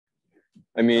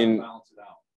I mean, balance it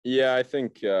out. Yeah, I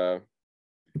think at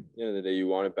the end of the day, you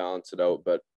want to balance it out,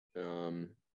 but you're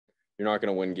not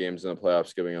going to win games in the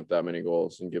playoffs giving up that many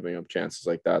goals and giving up chances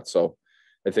like that. So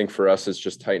I think for us, it's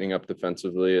just tightening up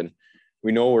defensively, and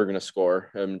we know we're going to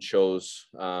score, and it shows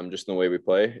just in the way we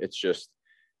play. It's just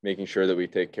making sure that we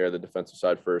take care of the defensive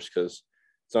side first, because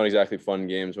it's not exactly fun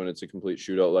games when it's a complete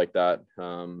shootout like that.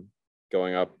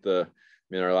 Going up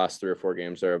our last 3 or 4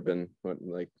 games there have been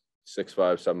like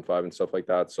 6-5, 7-5 and stuff like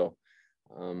that. So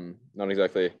not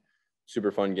exactly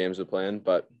super fun games to play in,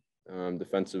 but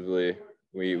defensively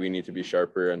we need to be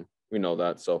sharper, and we know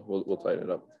that. So we'll tighten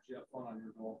it up. Did you have fun on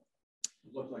your goal?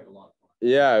 It looked like a lot of fun.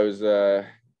 Yeah, it was a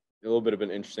little bit of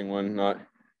an interesting one. Not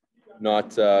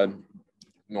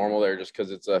normal there, just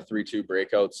because it's a 3-2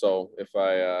 breakout. So if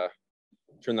I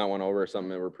turn that one over or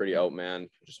something, we're pretty outmanned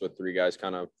just with 3 guys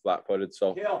kind of flat-footed.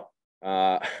 So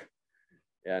yeah,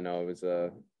 no, it was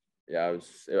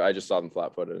I just saw them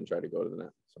flat-footed and tried to go to the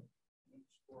net. So.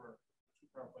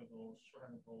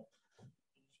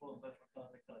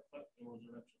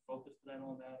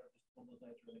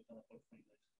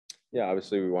 Yeah,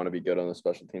 obviously we want to be good on the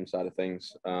special team side of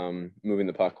things, moving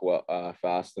the puck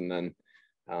fast, and then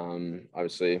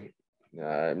obviously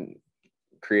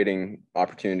creating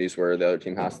opportunities where the other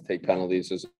team has to take penalties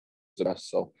is the best.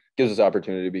 So it gives us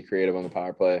opportunity to be creative on the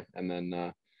power play, and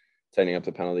then tightening up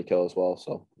the penalty kill as well.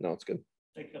 So no, it's good.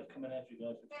 Take up coming at you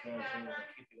guys,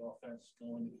 keep the offense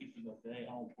going, keep you up today.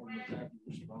 How important is that?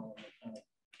 Kind of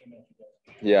came at you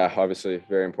guys. Yeah, obviously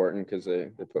very important, because they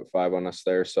put 5 on us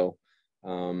there. So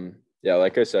yeah,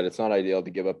 like I said, it's not ideal to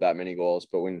give up that many goals,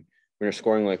 but when you're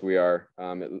scoring like we are,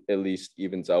 it at least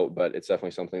evens out. But it's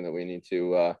definitely something that we need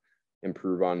to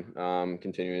improve on,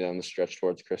 continuing down the stretch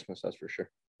towards Christmas. That's for sure.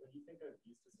 What do you think of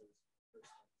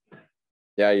Eustace's?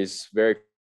 Yeah, he's very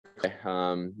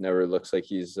never looks like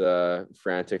he's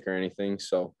frantic or anything.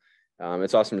 So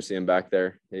it's awesome to see him back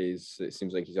there. It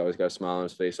seems like he's always got a smile on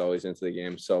his face, always into the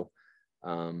game. So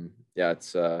yeah,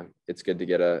 it's good to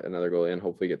get another goalie and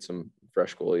hopefully get some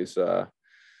fresh goalies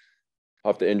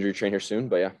off the injury train here soon.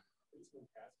 But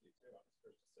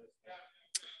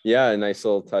yeah, a nice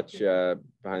little touch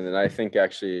behind it. I think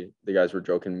actually the guys were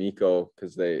joking Mikko,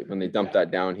 because when they dumped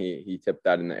that down, he tipped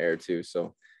that in the air too.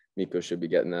 So Mikko should be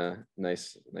getting a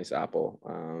nice apple,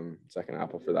 second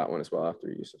apple for that one as well after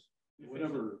uses.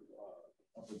 Whatever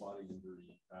upper body injury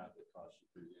you had that cost you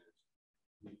 3 years,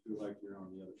 do you feel like you're on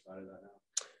the other side of that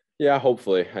now? Yeah,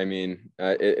 hopefully. I mean,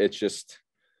 it's just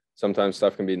sometimes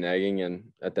stuff can be nagging,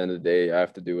 and at the end of the day, I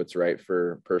have to do what's right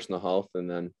for personal health. And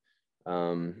then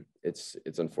it's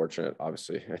unfortunate.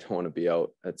 Obviously, I don't want to be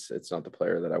out. It's not the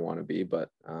player that I want to be, but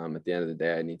at the end of the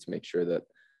day, I need to make sure that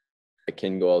I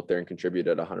can go out there and contribute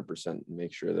at 100% and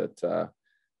make sure that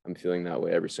I'm feeling that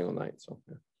way every single night. So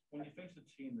yeah. When you face a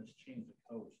team that's changed the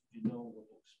coach, do you know what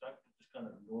to expect? Just kind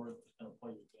of ignore it, just kind of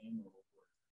play your game, or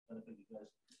kind of think you guys,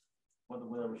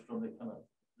 whatever storm they kind of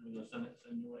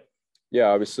send your way? Yeah,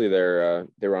 obviously they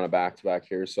were on a back-to-back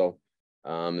here, so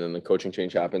then the coaching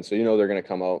change happened. So they're going to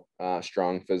come out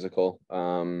strong, physical,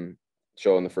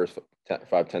 show in the first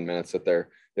 5-10 minutes that they're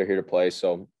here to play.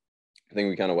 So I think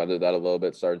we kind of weathered that a little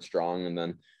bit, started strong, and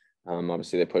then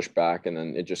obviously they pushed back, and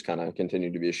then it just kind of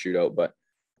continued to be a shootout. But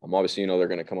obviously, they're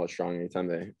going to come out strong anytime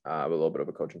they have a little bit of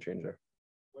a coaching change there.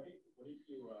 What have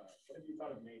you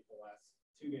thought of Nate the last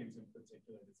 2 games in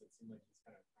particular? Does it seem like he's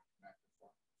kind of coming back to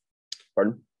form?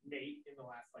 Pardon? Nate in the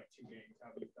last 2 games,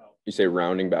 how have you felt? You say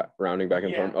rounding back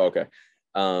in form? Oh, okay.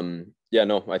 Yeah,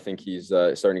 no, I think he's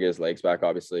starting to get his legs back,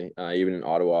 obviously. Even in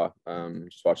Ottawa,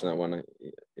 just watching that one,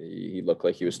 he looked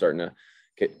like he was starting to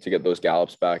get those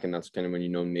gallops back, and that's kind of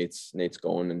when Nate's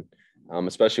going, and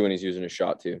especially when he's using his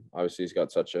shot too. Obviously, he's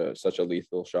got such a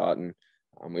lethal shot, and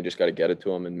we just got to get it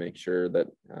to him and make sure that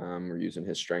we're using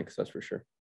his strengths. That's for sure.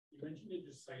 You mentioned it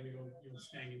just staying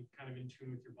kind of in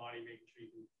tune with your body, making sure you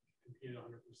can compete at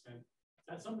 100%.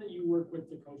 Is that something you work with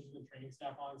the coaches and training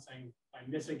staff on, saying, if I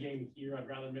miss a game here, I'd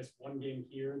rather miss 1 game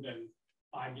here than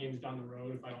 5 games down the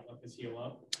road if I don't let this heal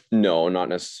up? No, not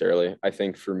necessarily. I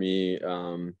think for me,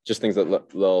 just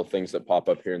little things that pop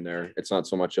up here and there. It's not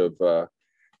so much of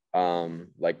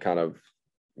like kind of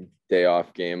day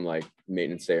off game, like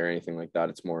maintenance day or anything like that.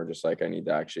 It's more just like I need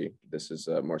to this is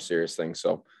a more serious thing.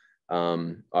 So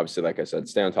obviously, like I said,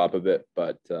 stay on top of it,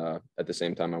 but at the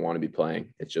same time, I want to be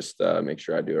playing. It's just make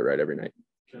sure I do it right every night.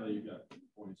 Kelly, you got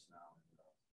points now.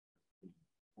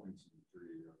 Points in 3.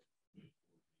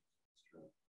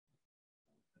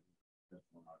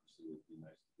 Obviously, it would be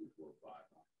nice to do 4 or 5.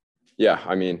 Yeah,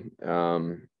 I mean,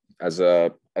 as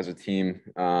a team,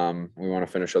 we want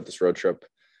to finish out this road trip.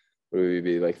 Would we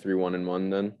be like 3-1-1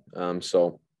 then?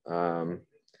 So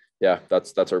yeah,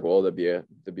 that's our goal. That'd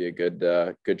be a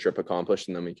good trip accomplished,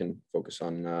 and then we can focus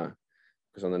on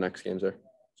the next games there.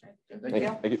 Thank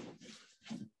you. Thank you.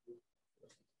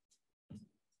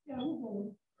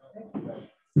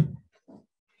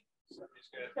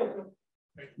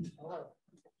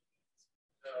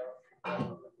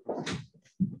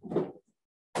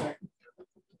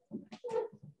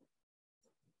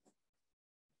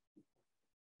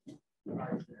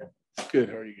 Good.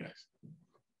 How are you guys?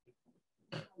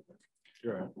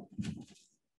 Sure.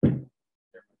 You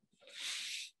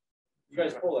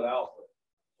guys pull it out, but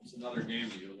it's another game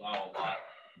that you allow a lot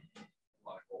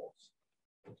of goals.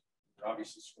 You're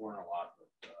obviously scoring a lot, but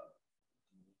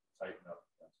tighten up.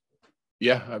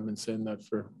 Yeah, I've been saying that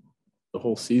for the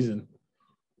whole season.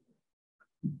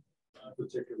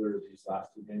 Particular these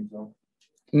last two games, though.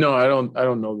 No, I don't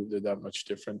know that they're that much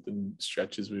different than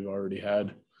stretches we've already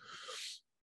had.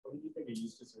 What did you think of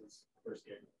Eustace's first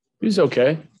game? He's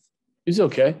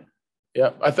okay.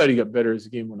 Yeah, I thought he got better as the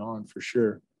game went on for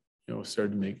sure. You know,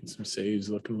 started making some saves,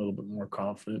 looking a little bit more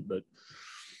confident, but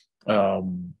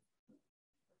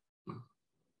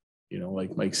you know,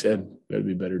 like Mike said, got to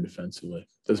be better defensively.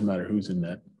 Doesn't matter who's in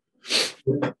net.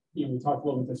 We talked a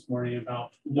little bit this morning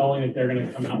about knowing that they're going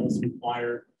to come out with some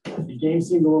fire. The game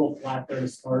seemed a little flat there to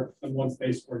start, and once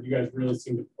they scored, you guys really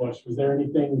seemed to push. Was there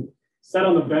anything said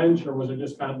on the bench, or was it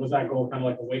just was that goal kind of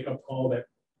like a wake-up call that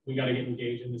we got to get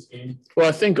engaged in this game? Well,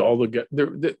 I think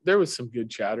there was some good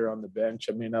chatter on the bench.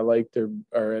 I mean, I liked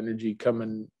our energy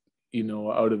coming, you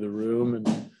know, out of the room,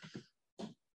 and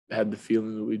had the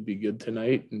feeling that we'd be good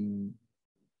tonight, and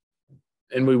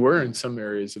we were in some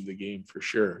areas of the game for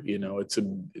sure. You know, it's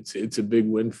a big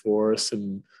win for us,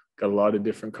 and got a lot of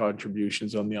different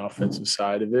contributions on the offensive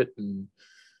side of it, and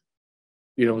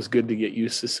you know, it was good to get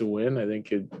Eustace a win. I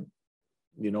think it,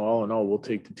 you know, all in all, we'll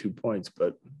take the 2 points,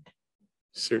 but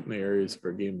certainly areas of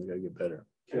our game we got to get better.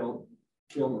 Cale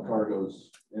Makar goes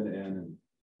end to end and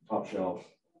top shelf.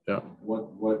 Yeah.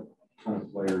 What kind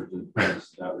of player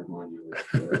does that remind you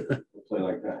of? Play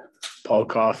like that? Paul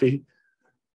Coffey.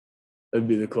 That'd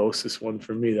be the closest one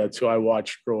for me. That's who I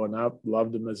watched growing up.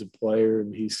 Loved him as a player,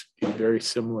 and he's very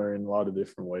similar in a lot of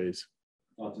different ways.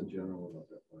 Thoughts in general about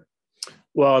that player?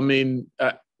 Well, I mean,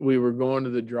 we were going to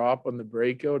the drop on the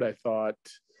breakout. I thought,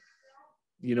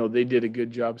 you know, they did a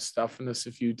good job stuffing us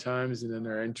a few times, and then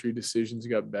our entry decisions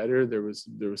got better. There was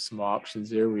some options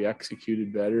there. We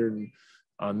executed better, and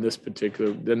on this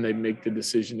particular, then they make the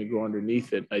decision to go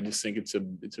underneath it. I just think it's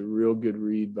a real good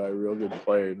read by a real good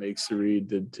player. He makes the read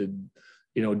to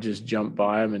you know, just jump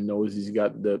by him and knows he's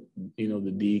got the, you know,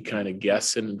 the D kind of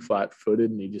guessing and flat footed,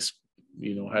 and he just,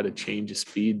 you know, had a change of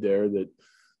speed there that,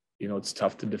 you know, it's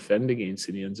tough to defend against,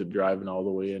 and he ends up driving all the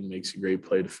way in, makes a great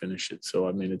play to finish it. So,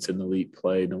 I mean, it's an elite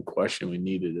play. No question we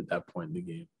need it at that point in the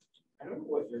game. I don't know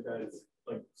what your guys'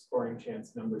 like scoring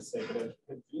chance numbers say, but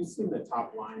have you seen the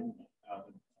top line,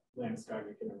 Landeskog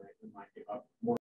and Rankin might give up more